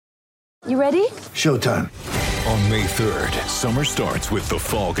You ready? Showtime. On May 3rd, summer starts with The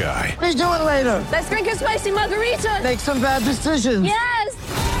Fall Guy. Let's do it later. Let's drink a spicy margarita. Make some bad decisions. Yes!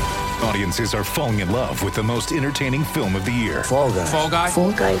 Audiences are falling in love with the most entertaining film of the year. Fall Guy. Fall Guy?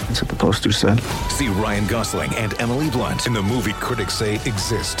 Fall Guy. That's what the poster said. See Ryan Gosling and Emily Blunt in the movie critics say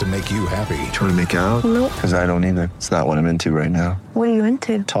exists to make you happy. Trying to make it out? Nope. Because I don't either. It's not what I'm into right now. What are you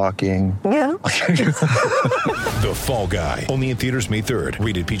into? Talking. Yeah. The Fall Guy. Only in theaters May 3rd.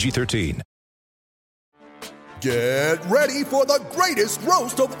 Rated PG-13. Get ready for the greatest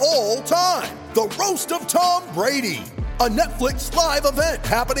roast of all time. The Roast of Tom Brady. A Netflix live event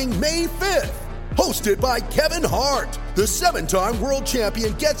happening May 5th. Hosted by Kevin Hart. The 7-time world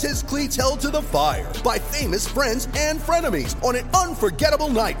champion gets his cleats held to the fire by famous friends and frenemies on an unforgettable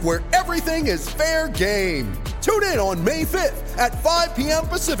night where everything is fair game. Tune in on May 5th at 5 p.m.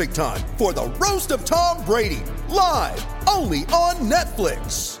 Pacific time for the Roast of Tom Brady. Live only on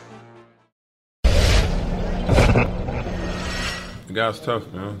Netflix. The guy's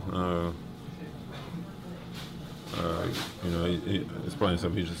tough, man. It's plain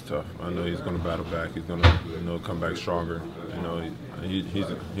simple. He's just tough. I know he's going to battle back. He's going to, come back stronger.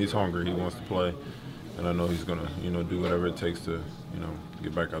 He's hungry. He wants to play, and I know he's going to, do whatever it takes to,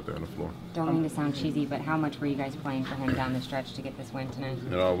 get back out there on the floor. Don't mean to sound cheesy, but how much were you guys playing for him down the stretch to get this win tonight?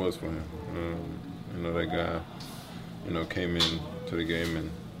 It all was for him. That guy, came in to the game,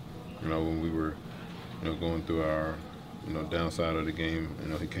 and when we were, going through our, downside of the game,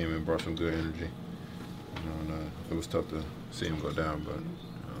 he came in and brought some good energy. It was tough to see him go down, but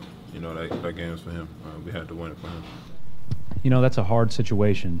that game was for him. We had to win it for him. That's a hard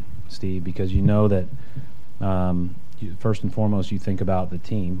situation, Steve, because that first and foremost you think about the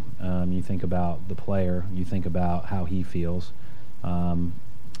team, you think about the player, you think about how he feels.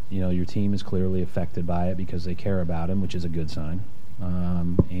 Your team is clearly affected by it because they care about him, which is a good sign.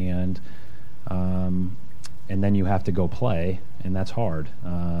 And then you have to go play, and that's hard.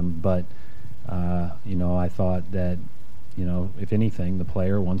 I thought that, if anything, the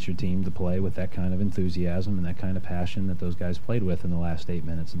player wants your team to play with that kind of enthusiasm and that kind of passion that those guys played with in the last 8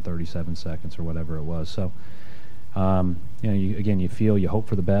 minutes and 37 seconds or whatever it was. So, you hope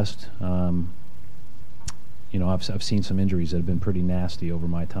for the best. I've seen some injuries that have been pretty nasty over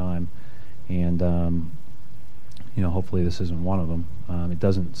my time, and hopefully this isn't one of them. It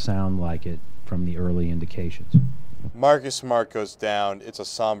doesn't sound like it from the early indications. Marcus Smart goes down. It's a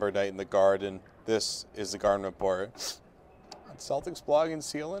somber night in the Garden. This is the Garden Report on Celtics Blog and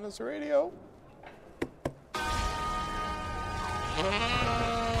CLNS Radio.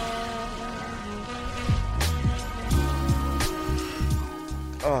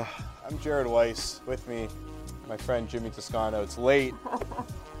 I'm Jared Weiss. With me, my friend Jimmy Toscano. It's late.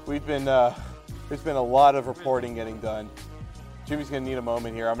 There's been a lot of reporting getting done. Jimmy's going to need a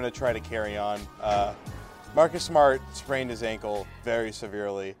moment here. I'm going to try to carry on. Marcus Smart sprained his ankle very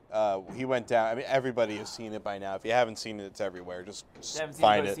severely. He went down. I mean, everybody has seen it by now. If you haven't seen it, it's everywhere. Just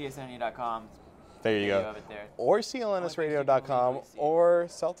find it. CSNU.com. There you go. Or CLNSradio.com or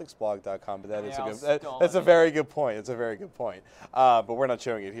CelticsBlog.com. But that's a very good point. It's a very good point. But we're not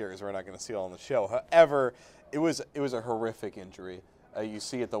showing it here because we're not going to see it on the show. However, it was a horrific injury. You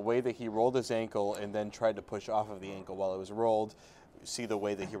see it the way that he rolled his ankle and then tried to push off of the ankle while it was rolled. You see the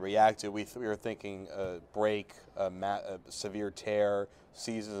way that he reacted. We were thinking a break, a severe tear,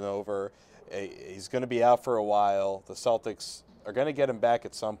 season over. He's going to be out for a while. The Celtics are going to get him back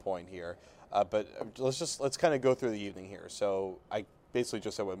at some point here. But let's kind of go through the evening here. So I basically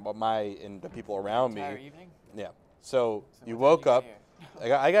just said what and the people around me. Evening? Yeah. So you woke up.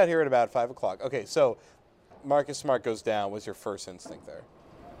 I got here at about 5 o'clock. Okay, so Marcus Smart goes down. What's your first instinct there?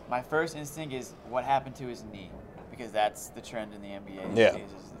 My first instinct is what happened to his knee, because that's the trend in the NBA. Yeah.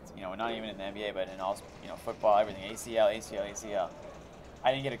 Not even in the NBA, but in all, football, everything, ACL.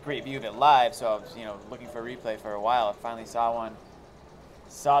 I didn't get a great view of it live, so I was, looking for a replay for a while. I finally saw one,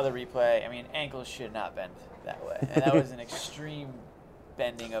 saw the replay. I mean, ankles should not bend that way, and that was an extreme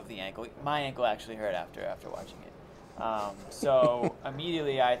bending of the ankle. My ankle actually hurt after watching it. So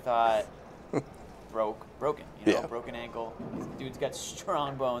immediately I thought, broken, broken ankle. Dude's got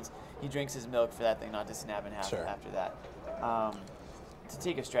strong bones. He drinks his milk for that thing not to snap in half after that.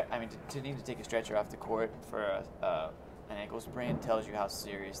 To need to take a stretcher off the court for an ankle sprain tells you how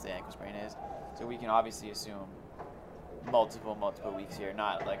serious the ankle sprain is. So we can obviously assume multiple weeks here,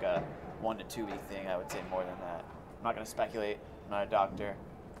 not like a 1 to 2 week thing. I would say more than that. I'm not going to speculate. I'm not a doctor,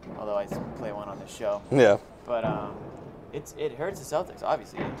 although I play one on this show. Yeah. But it hurts the Celtics.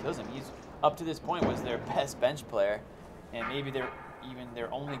 Obviously, it kills him. He's up to this point was their best bench player, and maybe they're even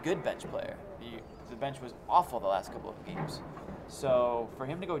their only good bench player. The bench was awful the last couple of games. So for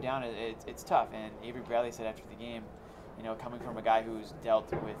him to go down, it's tough. And Avery Bradley said after the game, you know, coming from a guy who's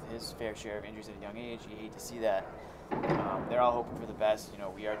dealt with his fair share of injuries at a young age, you hate to see that. They're all hoping for the best. You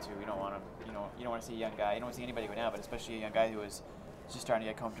know, we are too. We don't want to, you don't want to see a young guy. You don't want to see anybody go down, but especially a young guy who is just starting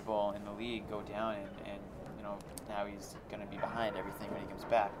to get comfortable in the league go down, and you know, now he's going to be behind everything when he comes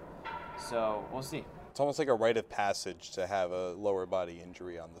back. So we'll see. It's almost like a rite of passage to have a lower body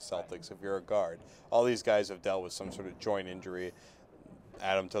injury on the Celtics if you're a guard. All these guys have dealt with some sort of joint injury.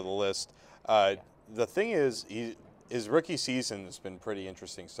 Add them to the list. The thing is, his rookie season has been pretty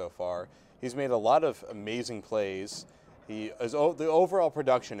interesting so far. He's made a lot of amazing plays. The overall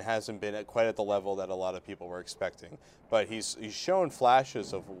production hasn't been quite at the level that a lot of people were expecting, but he's shown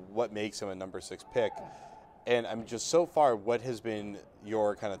flashes of what makes him a number 6 pick. And I'm just so far, what has been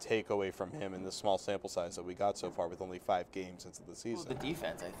your kind of takeaway from him in the small sample size that we got so far with only 5 games into the season? Well, the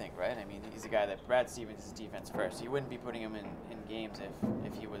defense, I think, right? I mean, he's a guy that Brad Stevens is defense first. He wouldn't be putting him in games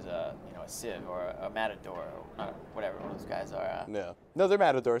if he was a Civ or a Matador or not, whatever those guys are. No, they're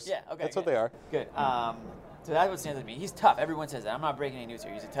Matadors. Yeah, okay. That's what they are. Good. So that's what stands out to me. He's tough. Everyone says that. I'm not breaking any news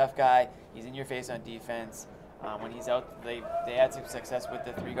here. He's a tough guy. He's in your face on defense. When he's out, they had some success with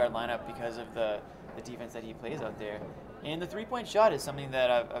the 3-guard lineup because of the defense that he plays out there. And the 3-point shot is something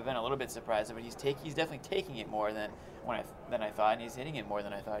that I've been a little bit surprised at, but he's definitely taking it more than I thought, and he's hitting it more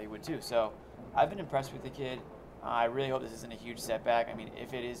than I thought he would too. So I've been impressed with the kid. I really hope this isn't a huge setback. I mean,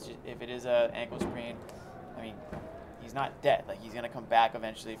 if it is a ankle sprain, I mean, he's not dead. Like, he's going to come back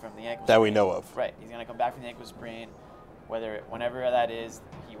eventually from the ankle sprain. That we know of. Right. He's going to come back from the ankle sprain. Whenever that is,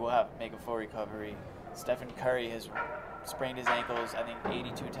 he will make a full recovery. Stephen Curry has sprained his ankles, I think,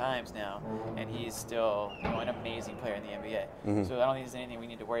 82 times now, and he's still an amazing player in the NBA. Mm-hmm. So I don't think there's anything we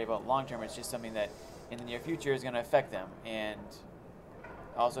need to worry about long term. It's just something that in the near future is going to affect them. And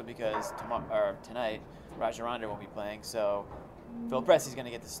also because tonight, Rajon Rondo won't be playing, so Phil Pressey's going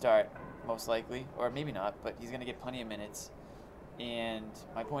to get the start, most likely, or maybe not, but he's going to get plenty of minutes. And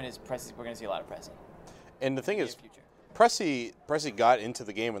my point is, we're going to see a lot of Pressey. And the thing is, Pressey got into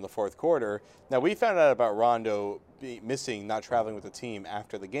the game in the fourth quarter. Now, we found out about Rondo not traveling with the team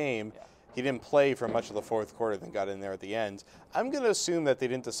after the game. Yeah. He didn't play for much of the fourth quarter, then got in there at the end. I'm going to assume that they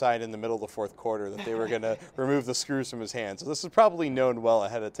didn't decide in the middle of the fourth quarter that they were going to remove the screws from his hands. So this is probably known well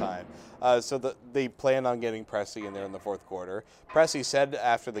ahead of time. So they plan on getting Pressey in there in the fourth quarter. Pressey said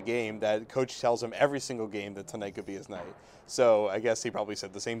after the game that coach tells him every single game that tonight could be his night. So I guess he probably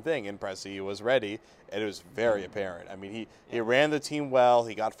said the same thing, and Pressey was ready, and it was very apparent. I mean, he ran the team well.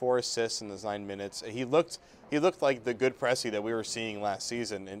 He got 4 assists in those 9 minutes. He looked like the good Pressey that we were seeing last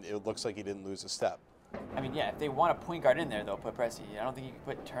season, and it looks like he didn't lose a step. I mean, yeah, if they want a point guard in there, they'll put Pressey. I don't think you can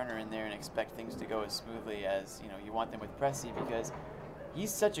put Turner in there and expect things to go as smoothly as you want them with Pressey, because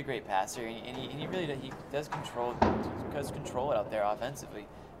he's such a great passer, and he does control it out there offensively.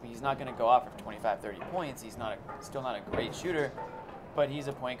 I mean, he's not going to go off for 25, 30 points. He's still not a great shooter, but he's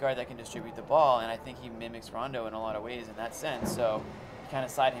a point guard that can distribute the ball, and I think he mimics Rondo in a lot of ways in that sense. So you kind of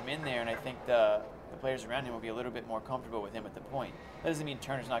slide him in there, and I think the players around him will be a little bit more comfortable with him at the point. That doesn't mean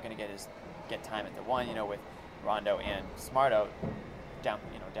Turner's not going to get time at the one, with Rondo and Smart out down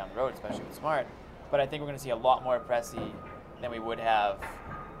the road, especially with Smart. But I think we're going to see a lot more Pressey than we would have,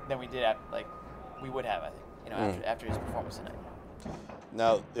 I think, after his performance tonight.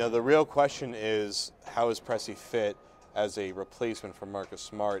 Now, the real question is, how is Pressey fit as a replacement for Marcus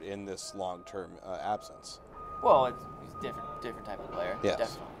Smart in this long-term absence? Well, he's a different type of player.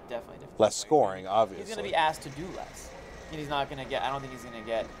 Yes. Definitely different. Less scoring, obviously. He's going to be asked to do less. He's not going to get. I don't think he's going to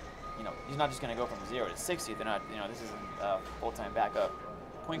get. He's not just going to go from 0 to 60. They're not. This isn't a full-time backup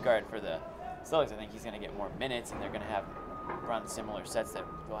point guard for the Celtics. I think he's going to get more minutes, and they're going to have run similar sets that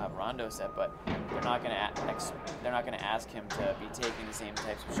they'll have Rondo set, but they're not going to ask him to be taking the same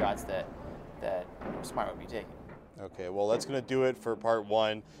types of shots that Smart would be taking. Okay, well, that's going to do it for part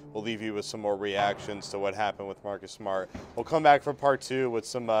 1. We'll leave you with some more reactions to what happened with Marcus Smart. We'll come back for part 2 with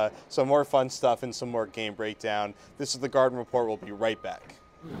some more fun stuff and some more game breakdown. This is the Garden Report. We'll be right back.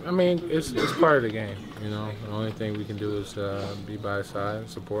 I mean, it's part of the game, The only thing we can do is be by his side,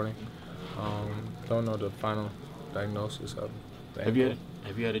 supporting. Don't know the final diagnosis of the ankle.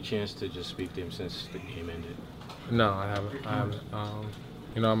 Have you had a chance to just speak to him since the game ended? No, I haven't. I'm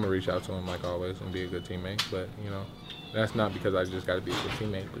going to reach out to him like always and be a good teammate. But, that's not because I just got to be a good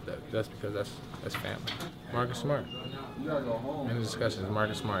teammate, but that's because that's family. Marcus Smart. In the discussions,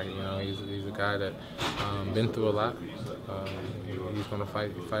 Marcus Smart, he's a guy that been through a lot. He's going to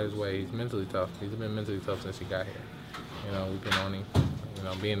fight his way. He's mentally tough. He's been mentally tough since he got here. We've been on him.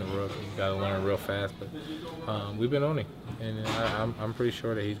 Being a rookie, you got to learn real fast. But we've been on him, and I'm pretty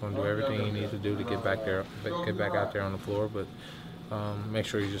sure that he's going to do everything he needs to do to get back out there on the floor. But make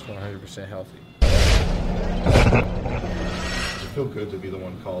sure he's just 100% healthy. Does it feel good to be the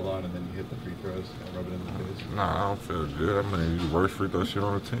one called on and then you hit the free throws and rub it in the face? Nah, I don't feel good. I mean, you the worst free throw shit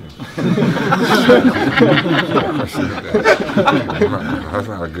on the team. That's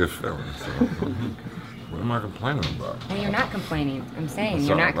not a good feeling. So. What am I complaining about? Well, you're not complaining. I'm saying That's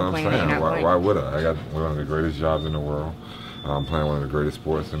you're not what I'm complaining. saying. You're not Why would I? I got one of the greatest jobs in the world. I'm playing one of the greatest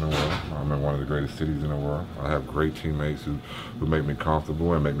sports in the world. I'm in one of the greatest cities in the world. I have great teammates who make me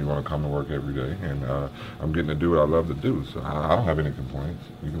comfortable and make me want to come to work every day. And I'm getting to do what I love to do. So I don't have any complaints.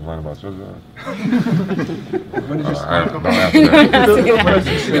 You complain about your job? When did you don't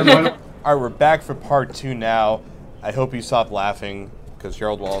answer that. All right, we're back for part 2 now. I hope you stopped laughing because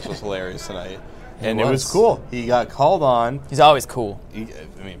Gerald Wallace was hilarious tonight. And it was cool. He got called on. He's always cool. I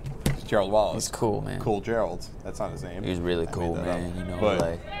mean, it's Gerald Wallace. He's cool, man. Cool Gerald. That's not his name. He's really cool, man. You know, but,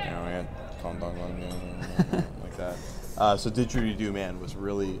 like, you know, man, like that. So Didgeridoo Man was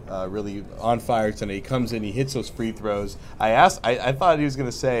really on fire tonight. He comes in, he hits those free throws. I thought he was going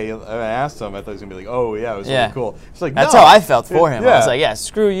to say, I asked him, I thought he was going to be like, oh, yeah, it was really cool. It's like, that's no. how I felt for him. Yeah. I was like, yeah,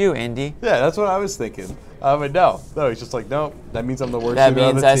 screw you, Indy. Yeah, that's what I was thinking. But no, he's just like, no, that means I'm the worst. That shooter on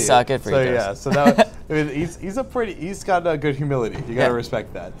means the I team. suck at free throws. Yeah, so that, I mean, he's got a good humility. You got to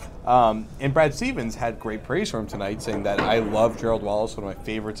respect that. And Brad Stevens had great praise for him tonight, saying that I love Gerald Wallace, one of my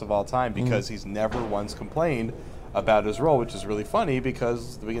favorites of all time, because he's never once complained about his role, which is really funny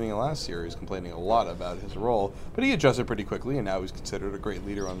because at the beginning of last year he was complaining a lot about his role, but he adjusted pretty quickly, and now he's considered a great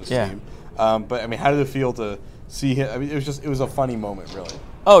leader on this team. But I mean, how did it feel to see him? I mean, it was a funny moment, really.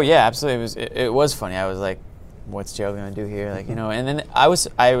 Oh yeah, absolutely. It was funny. I was like, what's Gerald going to do here? Like, you know, and then I was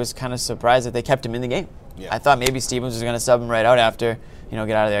kind of surprised that they kept him in the game. Yeah. I thought maybe Stevens was going to sub him right out after, you know,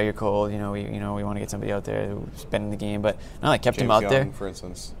 get out of there, you're cold, we want to get somebody out there who's been in the game, but no, they kept him out Young, there. For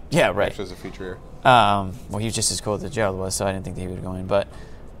instance. Yeah, right. Actually as a feature here. Well, he was just as cold as Gerald was, so I didn't think that he would go in, but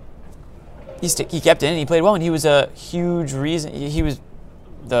he kept it in, and he played well, and he was a huge reason. He was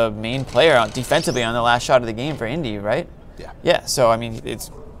the main player defensively on the last shot of the game for Indy, right? Yeah. Yeah, so, I mean,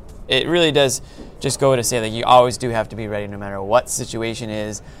 it really does just go to say that you always do have to be ready no matter what the situation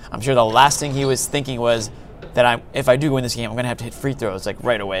is. I'm sure the last thing he was thinking was that if I do win this game, I'm going to have to hit free throws like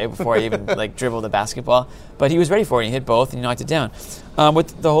right away before I even like dribble the basketball. But he was ready for it. He hit both and he knocked it down.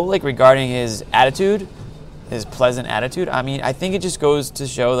 With the whole like regarding his attitude, his pleasant attitude, I mean, I think it just goes to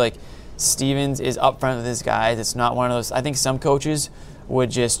show like Stevens is upfront with his guys. It's not one of those. I think some coaches would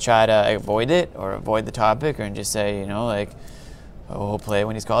just try to avoid it or avoid the topic and just say, you know, like, oh, he'll play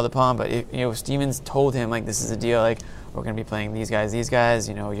when he's called upon. But Stevens told him like, this is a deal. Like, we're going to be playing these guys.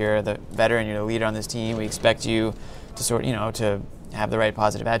 You know, you're the veteran, you're the leader on this team. We expect you to to have the right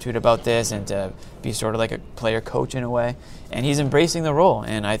positive attitude about this and to be sort of like a player coach in a way. And he's embracing the role,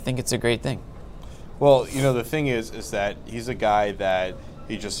 and I think it's a great thing. Well, you know, the thing is that he's a guy that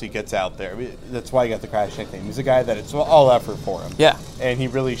he gets out there. I mean, that's why he got the Crash nickname. He He's a guy that it's all effort for him. Yeah. And he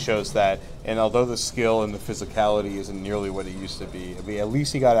really shows that. And although the skill and the physicality isn't nearly what it used to be, I mean, at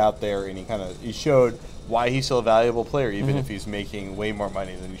least he got out there and he showed why he's still a valuable player, even if he's making way more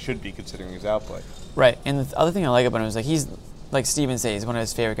money than he should be considering his output. Right. And the other thing I like about him is like he's, like Steven says, he's one of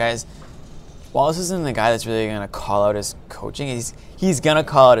his favorite guys. Wallace isn't the guy that's really going to call out his coaching. He's going to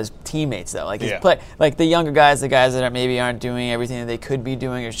call out his teammates, though. Like like the younger guys, the guys that maybe aren't doing everything that they could be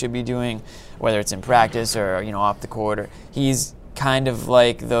doing or should be doing, whether it's in practice or off the court. Or he's kind of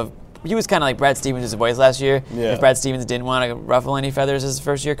like he was kind of like Brad Stevens' voice last year. Yeah. If Brad Stevens didn't want to ruffle any feathers as a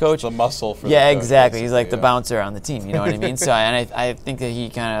first-year coach. The muscle for yeah, the coach, exactly. He's like the yeah. bouncer on the team. You know what I mean? So, and I think that he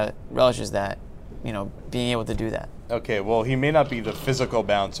kind of relishes that, being able to do that. Okay, well, he may not be the physical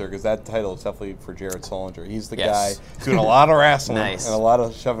bouncer because that title is definitely for Jared Sullinger. He's the guy doing a lot of wrestling and a lot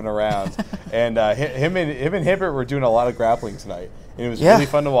of shoving around. And him and Hibbert were doing a lot of grappling tonight. And it was really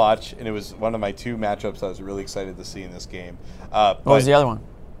fun to watch, and it was one of my two matchups I was really excited to see in this game. What was the other one?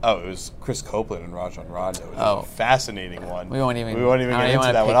 Oh, it was Chris Copeland and Rajon Rondo. It was a fascinating one. We won't even get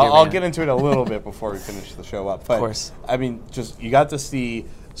into that one. I'll get into it a little bit before we finish the show up. But, of course. I mean, just you got to see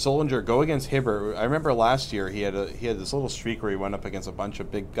Sullinger go against Hibbert. I remember last year he had this little streak where he went up against a bunch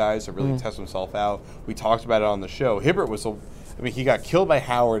of big guys to really test himself out. We talked about it on the show. Hibbert was he got killed by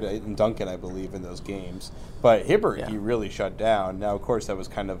Howard and Duncan, I believe, in those games. But Hibbert, he really shut down. Now, of course, that was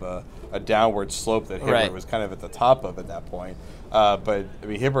kind of a downward slope that Hibbert was kind of at the top of at that point. But I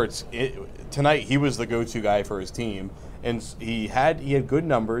mean, tonight he was the go-to guy for his team, and he had good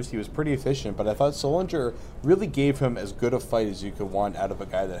numbers. He was pretty efficient, but I thought Sullinger really gave him as good a fight as you could want out of a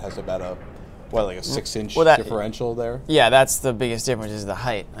guy that has about a 6-inch differential there. Yeah, that's the biggest difference is the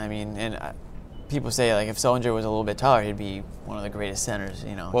height. I mean, and people say like if Sullinger was a little bit taller, he'd be one of the greatest centers.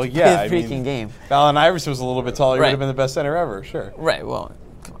 Well, yeah, freaking game. If Allen Iverson was a little bit taller, he Right. would have been the best center ever. Sure. Right. Well,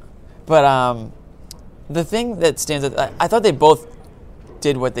 come on. But the thing that stands out, I thought they both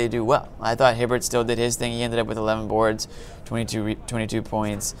did what they do well. I thought Hibbert still did his thing. He ended up with 11 boards, 22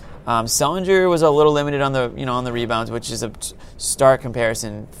 points. Sullinger was a little limited on the rebounds, which is a stark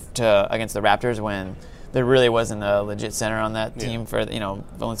comparison to against the Raptors when there really wasn't a legit center on that team. For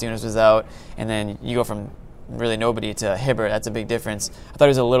Valanciunas was out, and then you go from really nobody to Hibbert. That's a big difference. I thought he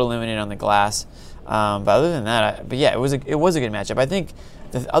was a little limited on the glass, but other than that, it was a good matchup. I think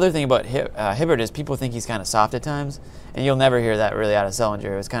the other thing about Hibbert is people think he's kind of soft at times, and you'll never hear that really out of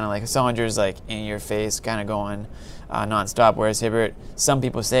Sullinger. It was kind of like Sullinger's like in your face, kind of going nonstop, whereas Hibbert, some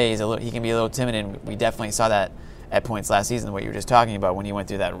people say he can be a little timid, and we definitely saw that at points last season, what you were just talking about when he went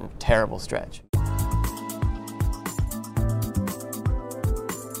through that terrible stretch.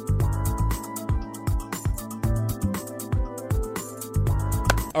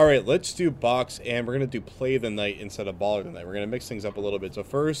 All right, let's do box, and we're going to do play of the night instead of baller of the night. We're going to mix things up a little bit. So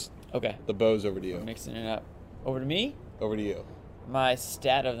first, the Bows, over to you. We're mixing it up. Over to me? Over to you. My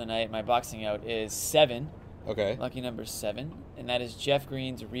stat of the night, my boxing out, is 7. Okay. Lucky number 7. And that is Jeff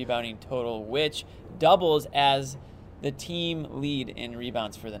Green's rebounding total, which doubles as the team lead in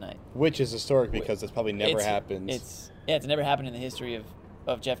rebounds for the night. Which is historic because it's probably never happened. It's never happened in the history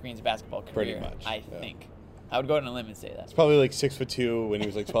of Jeff Green's basketball career. Pretty much. I think. I would go out on a limb and say that. It's probably like 6'2" when he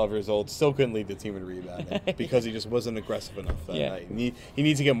was like 12 years old. Still couldn't lead the team in rebounding because he just wasn't aggressive enough that night. He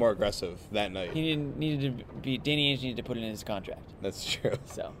needs to get more aggressive that night. Danny Ainge needed to put it in his contract. That's true.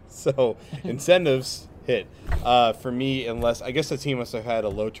 So incentives hit. For me, unless I guess the team must have had a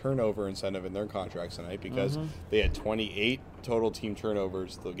low turnover incentive in their contracts tonight because they had 28 total team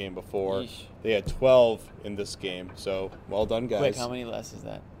turnovers the game before. Yeesh. They had 12 in this game. So well done, guys. Quick, how many less is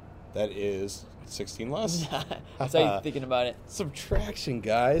that? That is 16 less. That's how you're thinking about it. Subtraction,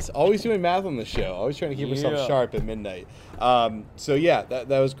 guys. Always doing math on the show. Always trying to keep myself sharp at midnight. So yeah, that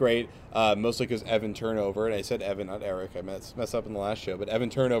was great. Mostly because Evan turnover, and I said Evan, not Eric. I messed up in the last show, but Evan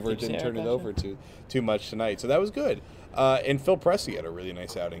turnover didn't turn it over too much tonight. So that was good. And Phil Pressey had a really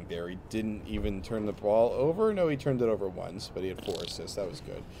nice outing there. He didn't even turn the ball over. No, he turned it over once, but he had 4 assists. That was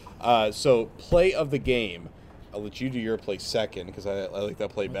good. So play of the game. I'll let you do your play second because I like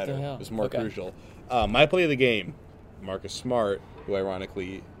that play better. It was more crucial. My play of the game, Marcus Smart, who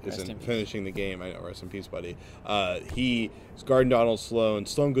ironically isn't finishing the game. I know, rest in peace, buddy. He's guarding Donald Sloan.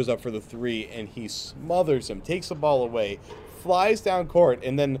 Sloan goes up for the 3, and he smothers him, takes the ball away, flies down court,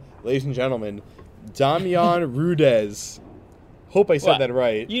 and then, ladies and gentlemen, Damian Rudez. Hope I said that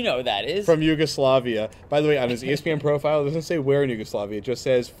right. You know who that is. From Yugoslavia. By the way, on his ESPN profile, it doesn't say where in Yugoslavia. It just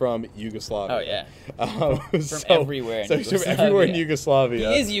says from Yugoslavia. Oh, yeah. From everywhere in Yugoslavia. He's from everywhere in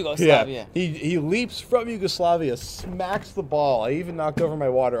Yugoslavia. He is Yugoslavia. Yeah. He leaps from Yugoslavia, smacks the ball. I even knocked over my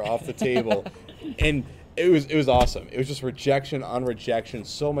water off the table. And it was awesome. It was just rejection on rejection,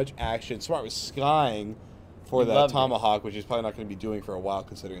 so much action. Smart was skying for that tomahawk, which he's probably not going to be doing for a while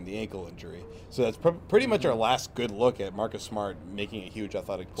considering the ankle injury. So that's pretty much our last good look at Marcus Smart making a huge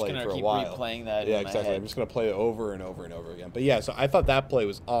athletic play for a while. Keep replaying that. Yeah, in my exactly. head. I'm just going to play it over and over and over again. But yeah, so I thought that play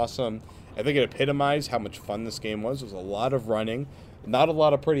was awesome. I think it epitomized how much fun this game was. There was a lot of running, not a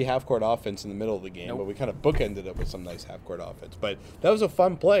lot of pretty half-court offense in the middle of the game, but we kind of bookended it with some nice half-court offense. But that was a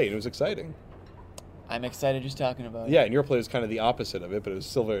fun play, and it was exciting. I'm excited just talking about it. Yeah, and your play was kind of the opposite of it, but it was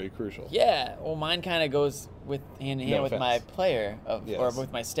still very crucial. Yeah, well, mine kind of goes hand in hand with my player or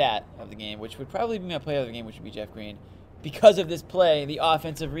with my stat of the game, which would probably be my player of the game, which would be Jeff Green, because of this play, the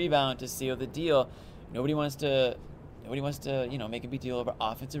offensive rebound to seal the deal. Nobody wants to make a big deal over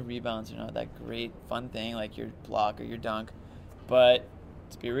offensive rebounds. They're not that great, fun thing like your block or your dunk. But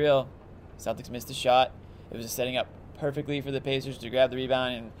let's be real, Celtics missed a shot. It was just setting up perfectly for the Pacers to grab the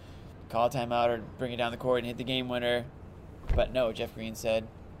rebound and call a timeout or bring it down the court and hit the game winner. But no, Jeff Green said,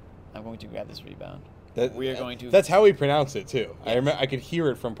 I'm going to grab this rebound. We are going to. That's how he pronounced it, too. Yes. I could hear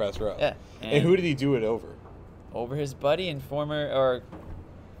it from press row. Yeah. And who did he do it over? Over his buddy and former,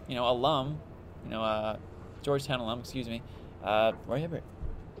 alum, Georgetown alum, Roy Hibbert.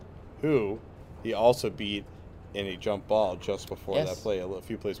 Who he also beat in a jump ball just before that play, a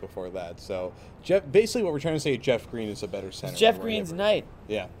few plays before that. So, basically what we're trying to say, Jeff Green is a better center. It's Jeff Green's night.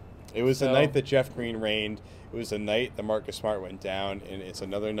 Yeah. It was the night that Jeff Green reigned. It was the night that Marcus Smart went down, and it's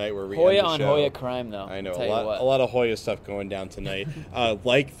another night where we end the show. Hoya on Hoya crime, though. I know, a lot of Hoya stuff going down tonight.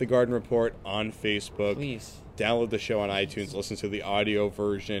 Like the Garden Report on Facebook. Please. Download the show on iTunes. Listen to the audio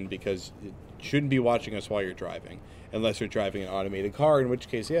version because shouldn't be watching us while you're driving, unless you're driving an automated car, in which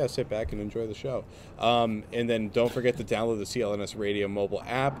case, yeah, sit back and enjoy the show. And then don't forget to download the CLNS Radio mobile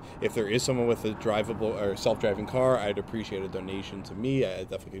app. If there is someone with a drivable or self-driving car, I'd appreciate a donation to me. I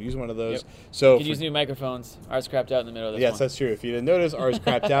definitely could use one of those. Yep. So you could use new microphones. Ours crapped out in the middle of this yes, one. that's true. If you didn't notice, ours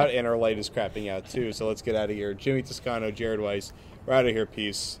crapped out and our light is crapping out too. So let's get out of here. Jimmy Toscano, Jared Weiss, we're out of here.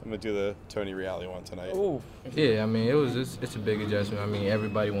 Peace. I'm going to do the Tony Reale one tonight. Ooh. Yeah, I mean, it's a big adjustment. I mean,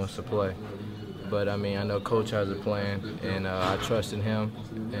 everybody wants to play. But, I mean, I know Coach has a plan, and I trust in him.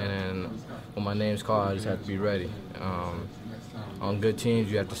 And when my name's called, I just have to be ready. On good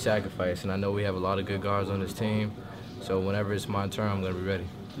teams, you have to sacrifice, and I know we have a lot of good guards on this team. So whenever it's my turn, I'm going to be ready.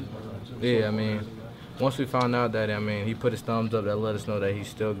 Yeah, I mean, once we found out that, I mean, he put his thumbs up, that let us know that he's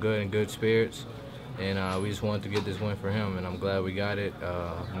still good and good spirits. And we just wanted to get this win for him, and I'm glad we got it.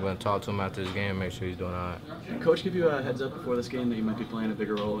 I'm going to talk to him after this game and make sure he's doing all right. Did Coach give you a heads up before this game that you might be playing a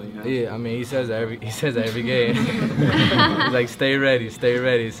bigger role than you have? Yeah, I mean, he says that every game. He's like, stay ready, stay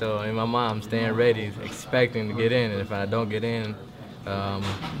ready. So in my mind, I'm staying ready, expecting to get in. And if I don't get in,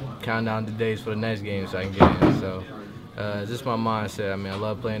 count down the days for the next game so I can get in. So it's just my mindset. I mean, I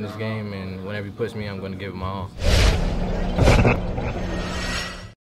love playing this game, and whenever he puts me, I'm going to give it my all.